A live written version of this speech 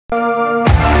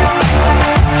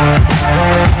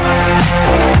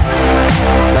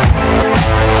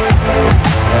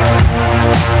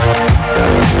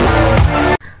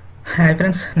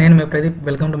Friends, నేను మీ Pradeep.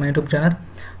 Welcome to my YouTube channel.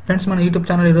 Friends, మన YouTube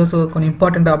channel ఈరోజు కొన్ని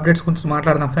ఇంపార్టెంట్ అప్డేట్స్ గురించి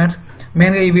మాట్లాడదాం. ఫ్రెండ్స్,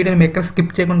 మెయిన్గా ఈ వీడియోని మీరు ఎక్కడ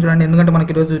స్కిప్ చేయకుండా చూడండి, ఎందుకంటే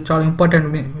మనకి ఈరోజు చాలా ఇంపార్టెంట్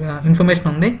ఇన్ఫర్మేషన్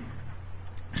ఉంది.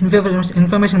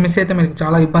 ఇన్ఫర్మేషన్ మిస్ అయితే మీకు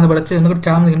చాలా ఇబ్బంది పడవచ్చు, ఎందుకంటే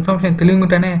చాలా మంది ఇన్ఫర్మేషన్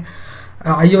తెలియకుండానే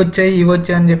అవి వచ్చాయి ఇవి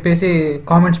వచ్చాయి అని చెప్పేసి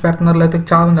కామెంట్స్ పెడుతున్నారు, లేకపోతే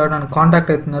చాలా మంది నన్ను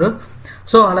కాంటాక్ట్ అవుతున్నారు.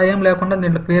 సో అలా ఏం లేకుండా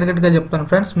నేను క్లియర్ కట్గా చెప్తాను.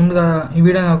 ఫ్రెండ్స్, ముందుగా ఈ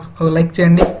వీడియోని లైక్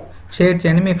చేయండి, షేర్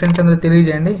చేయండి, మీ ఫ్రెండ్స్ అందరూ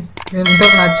తెలియజేయండి.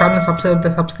 ఇంతవరకు నా ఛానల్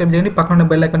సబ్స్క్రైబ్ చేయండి, పక్కన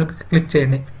బెల్ ఐకాన్ క్లిక్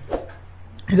చేయండి.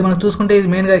 ఇది మనం చూసుకుంటే ఇది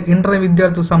మెయిన్గా ఇంటర్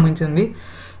విద్యార్థులకు సంబంధించింది.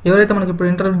 ఎవరైతే మనకి ఇప్పుడు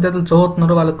ఇంటర్ విద్యార్థులు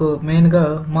చదువుతున్నారో వాళ్ళకు మెయిన్గా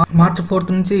మార్చి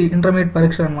 4 నుంచి ఇంటర్మీడియట్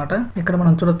పరీక్షలు అనమాట. ఇక్కడ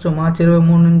మనం చూడొచ్చు మార్చి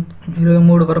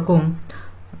 23 వరకు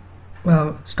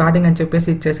స్టార్టింగ్ అని చెప్పేసి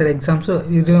ఇచ్చేసారు ఎగ్జామ్స్.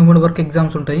 23 వరకు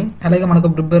ఎగ్జామ్స్ ఉంటాయి. అలాగే మనకు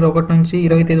ఫిబ్రవరి 1 నుంచి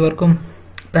 20 తేదీ వరకు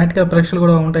ప్రాక్టికల్ పరీక్షలు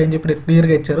కూడా ఉంటాయని చెప్పి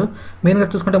క్లియర్గా ఇచ్చారు. మెయిన్గా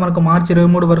చూసుకుంటే మనకు మార్చి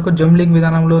 23 వరకు జంబ్లింగ్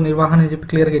విధానంలో నిర్వహణ అని చెప్పి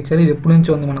క్లియర్గా ఇచ్చారు. ఇది ఎప్పటి నుంచి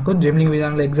ఉంది, మనకు జంబ్లింగ్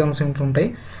విధానంలో ఎగ్జామ్స్ ఉంటాయి.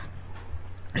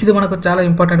 ఇది మనకు చాలా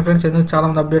ఇంపార్టెంట్ ఫ్రెండ్స్, ఎందుకు చాలా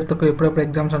మంది అప్డేట్తో ఎప్పుడెప్పుడు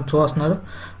ఎగ్జామ్స్ అని చూస్తున్నారు.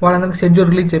 వాళ్ళందరికీ షెడ్యూల్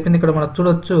రిలీజ్ చెప్పింది. ఇక్కడ మనం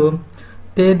చూడొచ్చు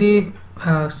తేదీ,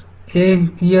 ఏ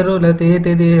ఇయర్ లేకపోతే ఏ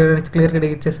తేదీ క్లియర్గా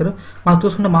ఇచ్చేసారు. మనం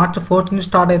చూసుకుంటే మార్చి 4 నుంచి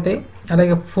స్టార్ట్ అవుతాయి.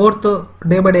 అలాగే 4th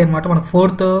డే బై డే అనమాట. మనకు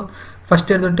 4th ఫస్ట్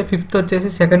ఇయర్ ఉంటే 5th వచ్చేసి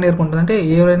సెకండ్ ఇయర్కి ఉంటుంది. అంటే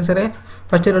ఎవరైనా సరే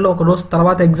ఫస్ట్ ఇయర్లో ఒక రోజు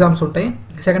తర్వాత ఎగ్జామ్స్ ఉంటాయి,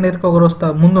 సెకండ్ ఇయర్కి ఒక రోజు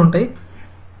ముందు ఉంటాయి.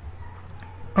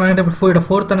 అంటే ఇప్పుడు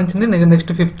 4th నుంచి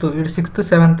నెక్స్ట్ 5th, 6th,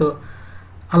 7th,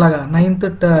 అలాగా 9th,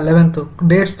 11th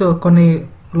డేట్స్ కొన్ని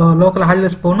లోకల్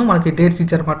హాలిడేస్ పోను మనకి డేట్స్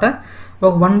ఇచ్చారన్నమాట.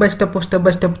 ఒక స్టెప్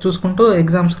బై స్టెప్ చూసుకుంటూ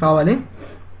ఎగ్జామ్స్ రావాలి.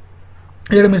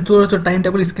 ఇక్కడ మీరు చూడవచ్చు టైం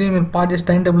టేబుల్, స్క్రీన్ మీరు పాస్ చేసి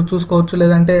టైం టేబుల్ చూసుకోవచ్చు,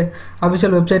 లేదంటే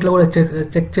అఫీషియల్ వెబ్సైట్లో కూడా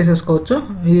చెక్ చేసేసుకోవచ్చు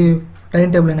ఈ టైం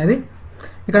టేబుల్ అనేది.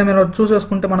 ఇక్కడ మీరు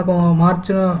చూసేసుకుంటే మనకు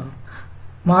మార్చి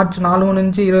 4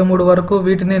 నుంచి 23 వరకు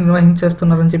వీటిని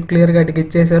నిర్వహించేస్తున్నారని చెప్పి క్లియర్గా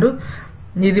ఇచ్చేశారు.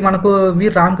 ఇది మనకు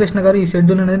వీర్ రామకృష్ణ గారు ఈ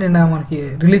షెడ్యూల్ అనేది నిన్న మనకి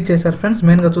రిలీజ్ చేశారు. ఫ్రెండ్స్,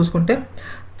 మెయిన్గా చూసుకుంటే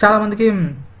చాలామందికి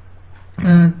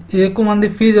ఎక్కువ మంది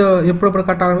ఫీజు ఎప్పుడప్పుడు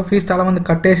కట్టాలని ఫీజు చాలా మంది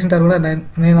కట్టేసి ఉంటారు కూడా.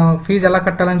 నేను ఫీజు ఎలా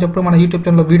కట్టాలని చెప్పి మన యూట్యూబ్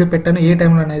ఛానల్లో వీడియో పెట్టాను, ఏ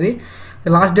టైంలో అనేది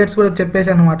లాస్ట్ డేట్స్ కూడా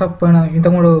చెప్పేశాను అనమాట పోయిన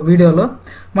ఇంతకుముందు వీడియోలో.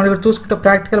 మనం ఇక్కడ చూసుకుంటే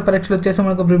ప్రాక్టికల్ పరీక్షలు వచ్చేసి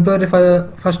మనకు ఫిబ్రవరి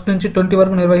 1 నుంచి 20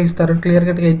 వరకు నిర్వహిస్తారు, క్లియర్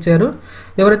కట్గా ఇచ్చారు.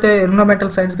 ఎవరైతే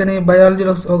ఎన్విరాన్మెంటల్ సైన్స్ కానీ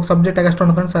బయాలజీలో ఒక సబ్జెక్ట్ ఎక్స్ట్రా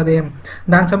ఉంటుంది ఫ్రెండ్స్, అదే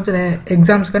దానికి సంబంధించిన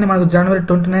ఎగ్జామ్స్ కానీ మనకు జనవరి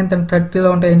 29th and 30th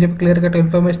ఉంటాయని చెప్పి క్లియర్ కట్గా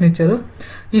ఇన్ఫర్మేషన్ ఇచ్చారు.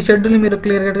 ఈ షెడ్యూల్ని మీరు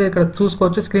క్లియర్ కట్గా ఇక్కడ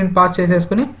చూసుకోవచ్చు, స్క్రీన్ పాస్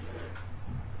చేసేసుకుని.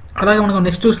 అలాగే మనకు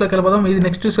నెక్స్ట్ న్యూస్లోకి వెళ్ళిపోదాం. ఇది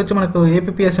నెక్స్ట్ న్యూస్ వచ్చి మనకు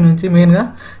ఏపీఎస్సీ నుంచి. మెయిన్గా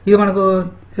ఇది మనకు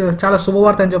చాలా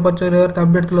శుభవార్త అని చెప్పొచ్చు. ఎవరైతే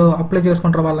అభ్యర్థులు అప్లై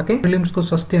చేసుకుంటారో వాళ్ళకి ప్రిలిమ్స్కు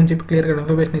స్వస్తి అని చెప్పి క్లియర్గా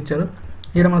ఇన్ఫర్మేషన్ ఇచ్చారు.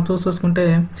 ఇక్కడ మనం చూసుకుంటే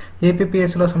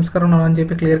ఏపీఎస్సీలో సంస్కరణ అని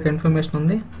చెప్పి క్లియర్గా ఇన్ఫర్మేషన్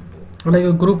ఉంది. అలాగే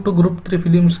గ్రూప్ 2, గ్రూప్ 3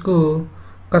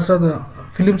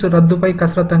 ఫిలిమ్స్ రద్దుపై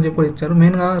కసరత్ అని చెప్పి ఇచ్చారు.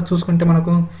 మెయిన్గా చూసుకుంటే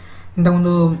మనకు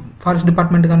ఇంతకుముందు ఫారెస్ట్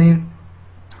డిపార్ట్మెంట్ కానీ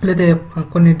లేకపోతే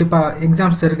కొన్ని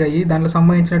ఎగ్జామ్స్ జరిగాయి, దాంట్లో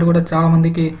సంబంధించినట్టు కూడా చాలా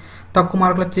మందికి తక్కువ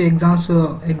మార్కులు వచ్చి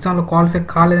ఎగ్జామ్లో క్వాలిఫై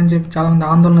కాలేదని చెప్పి చాలామంది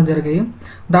ఆందోళన జరిగాయి.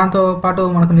 దాంతోపాటు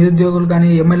మనకు నిరుద్యోగులు కానీ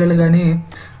ఎమ్మెల్యేలు కానీ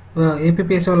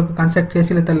ఏపీఎస్సీ వాళ్ళకి కన్సల్ట్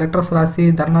చేసి లేదా లెటర్స్ రాసి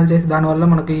ధర్నాలు చేసి దానివల్ల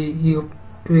మనకి ఈ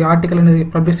ఆర్టికల్ అనేది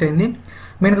పబ్లిష్ అయింది.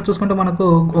 మెయిన్గా చూసుకుంటే మనకు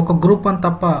ఒక గ్రూప్ 1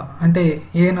 తప్ప, అంటే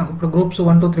ఇప్పుడు గ్రూప్స్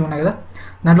 1, 2, 3 ఉన్నాయి కదా,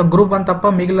 దాంట్లో గ్రూప్ 1 తప్ప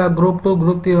మిగిలిన గ్రూప్ 2,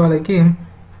 గ్రూప్ 3 వాళ్ళకి,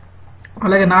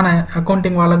 అలాగే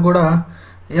అకౌంటింగ్ వాళ్ళకి కూడా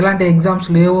ఎలాంటి ఎగ్జామ్స్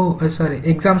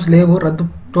లేవు,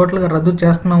 టోటల్గా రద్దు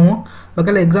చేస్తున్నాము.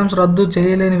 ఒకవేళ ఎగ్జామ్స్ రద్దు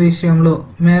చేయలేని విషయంలో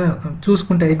మేము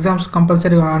చూసుకుంటే ఎగ్జామ్స్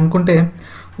కంపల్సరీ అనుకుంటే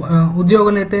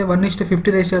ఉద్యోగులు అయితే 1:50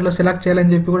 రేషియోలో సెలెక్ట్ చేయాలని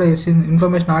చెప్పి కూడా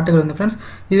ఇన్ఫర్మేషన్ ఆర్టికల్ ఉంది. ఫ్రెండ్స్,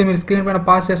 ఇది మీరు స్క్రీన్ పైన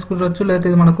పాస్ చేసుకోవచ్చు, లేకపోతే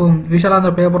ఇది మనకు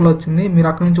విశాలాంధ్ర పేపర్లో వచ్చింది, మీరు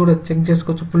అక్కడి నుంచి కూడా చెక్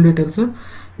చేసుకోవచ్చు ఫుల్ డీటెయిల్స్.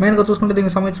 మెయిన్గా చూసుకుంటే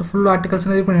దీనికి సంబంధించిన ఫుల్ ఆర్టికల్స్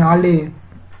అనేది ఇప్పుడు నేను ఆల్రెడీ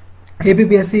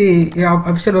ఏపీఎస్సీ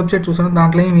అఫీషియల్ వెబ్సైట్ చూసాను,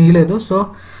 దాంట్లో ఏమి ఇవ్వలేదు. సో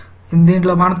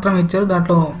దీంట్లో మాత్రం ఇచ్చారు,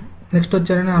 దాంట్లో నెక్స్ట్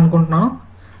వచ్చారని అనుకుంటున్నాను.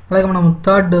 అలాగే మనం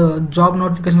 3rd జాబ్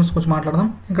నోటిఫికేషన్స్ గురించి మాట్లాడదాం.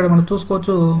 ఇక్కడ మనం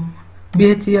చూసుకోవచ్చు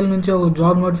BHEL నుంచి ఒక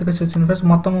జాబ్ నోటిఫికేషన్ వచ్చింది ఫ్రెండ్స్.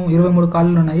 మొత్తం 23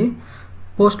 ఖాళీలు ఉన్నాయి.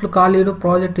 పోస్టులు ఖాళీలు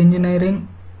project engineering,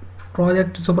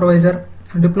 project supervisor,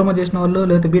 diploma చేసిన వాళ్ళు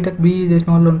లేదా బీటెక్ BE చేసిన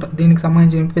వాళ్ళు ఉంటారు, దీనికి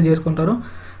సంబంధించి ఎంపిక చేసుకుంటారు.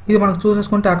 ఇది మనకు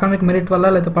చూసేసుకుంటే అకాడమిక్ మెరిట్ వల్ల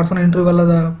లేదా పర్సనల్ ఇంటర్వ్యూ వల్ల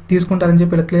తీసుకుంటారని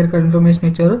చెప్పి ఇలా క్లియర్గా ఇన్ఫర్మేషన్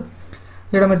ఇచ్చారు.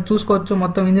 ఇక్కడ మీరు చూసుకోవచ్చు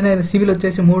మొత్తం ఇంజనీరింగ్ సివిల్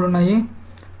వచ్చేసి 3 ఉన్నాయి,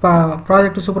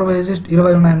 ప్రాజెక్ట్ సూపర్వైజర్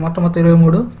 20 ఉన్నాయి, మొత్తం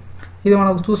 23. ఇది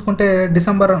మనకు చూసుకుంటే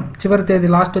డిసెంబర్ చివరి తేదీ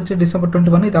లాస్ట్ వచ్చి డిసెంబర్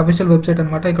 21. ఇది అఫీషియల్ వెబ్సైట్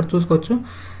అనమాట. ఇక్కడ చూసుకోవచ్చు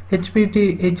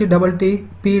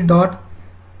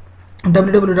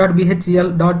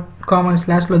http://www.bhel.com అని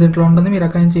 /లో దీంట్లో ఉంటుంది. మీరు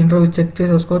అక్కడి నుంచి ఇంటర్వ్యూ చెక్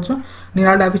చేసుకోవచ్చు. నేను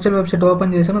ఆల్రెడీ అఫీషియల్ వెబ్సైట్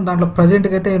ఓపెన్ చేశాను, దాంట్లో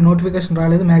ప్రజెంట్గా అయితే నోటిఫికేషన్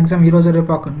రాలేదు. మ్యాక్సిమం ఈ రోజు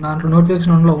రేపు దాంట్లో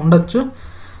నోటిఫికేషన్ ఉండొచ్చు.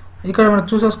 ఇక్కడ మనం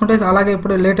చూసేసుకుంటే అలాగే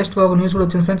ఇప్పుడు లేటెస్ట్గా ఒక న్యూస్ కూడా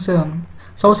వచ్చింది ఫ్రెండ్స్.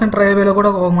 సౌత్ సెంట్రల్ రైల్వేలో కూడా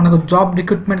మనకు జాబ్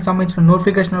రిక్రూట్మెంట్ సంబంధించిన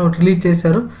నోటిఫికేషన్ రిలీజ్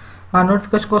చేశారు. ఆ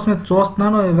నోటిఫికేషన్ కోసం నేను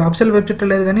చూస్తున్నాను. అఫీషియల్ వెబ్సైట్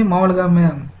లేదు కానీ మామూలుగా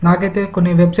నాకైతే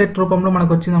కొన్ని వెబ్సైట్ రూపంలో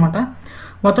మనకు వచ్చిందన్నమాట.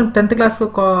 మొత్తం 10th class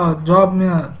job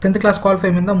 10th class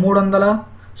qualify మీద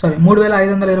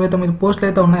 3,529 పోస్టులు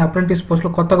అయితే ఉన్నాయి. అప్రెంటిస్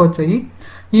పోస్టులు కొత్తగా వచ్చాయి.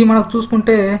 ఇవి మనకు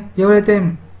చూసుకుంటే ఎవరైతే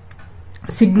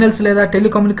సిగ్నల్స్ లేదా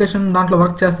టెలికమ్యూనికేషన్ దాంట్లో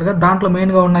వర్క్ చేస్తారు కదా, దాంట్లో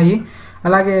మెయిన్గా ఉన్నాయి.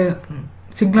 అలాగే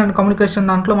సిగ్నల్ అండ్ కమ్యూనికేషన్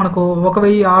దాంట్లో మనకు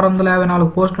 1,654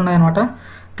 పోస్టులు ఉన్నాయన్నమాట.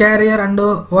 క్యారియర్ అండ్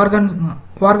వార్గన్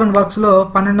వర్క్స్లో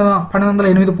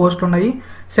 1,208 పోస్టులు ఉన్నాయి.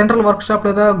 సెంట్రల్ వర్క్షాప్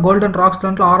లేదా గోల్డెన్ రాక్స్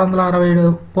దాంట్లో 667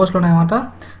 పోస్టులు ఉన్నాయన్నమాట.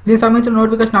 దీనికి సంబంధించిన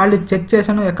నోటిఫికేషన్ ఆల్రెడీ చెక్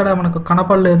చేశాను, ఎక్కడ మనకు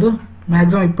కనపడలేదు.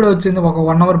 మ్యాక్సిమం ఇప్పుడే వచ్చింది, ఒక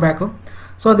 1 అవర్ బ్యాక్.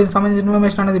 సో దీనికి సంబంధించిన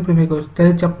ఇన్ఫర్మేషన్ అనేది ఇప్పుడు మీకు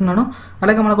చెప్తున్నాను.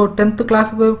 అలాగే మనకు 10th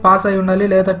క్లాస్కి పాస్ అయి ఉండాలి,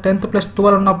 లేదా 10th +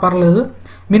 12 ఉన్నా పర్లేదు.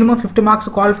 Minimum 50 marks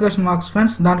qualification marks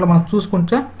friends. దాంట్లో మనం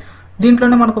చూసుకుంటే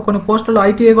దీంట్లోనే మనకు కొన్ని పోస్టులు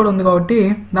ఐటీఐ కూడా ఉంది కాబట్టి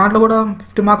దాంట్లో కూడా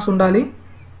 50 మార్క్స్ ఉండాలి.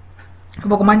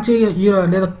 ఒక మంచి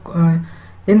లేదా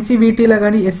ఎన్సీవీటీలో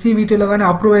కానీ ఎస్సీవీటీలో కానీ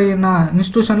అప్రూవ్ అయిన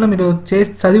ఇన్స్టిట్యూషన్లో మీరు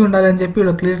చదివి ఉండాలి అని చెప్పి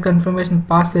క్లియర్ ఇన్ఫర్మేషన్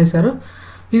పాస్ చేశారు.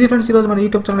 ఇది ఫ్రెండ్స్ ఈరోజు మన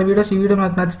యూట్యూబ్ ఛానల్ వీడియోస్. ఈ వీడియో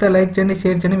నాకు నచ్చితే లైక్ చేయండి,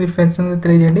 షేర్ చేయండి, మీరు ఫ్రెండ్స్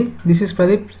తెలియజేయండి. This is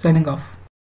Pradeep signing off.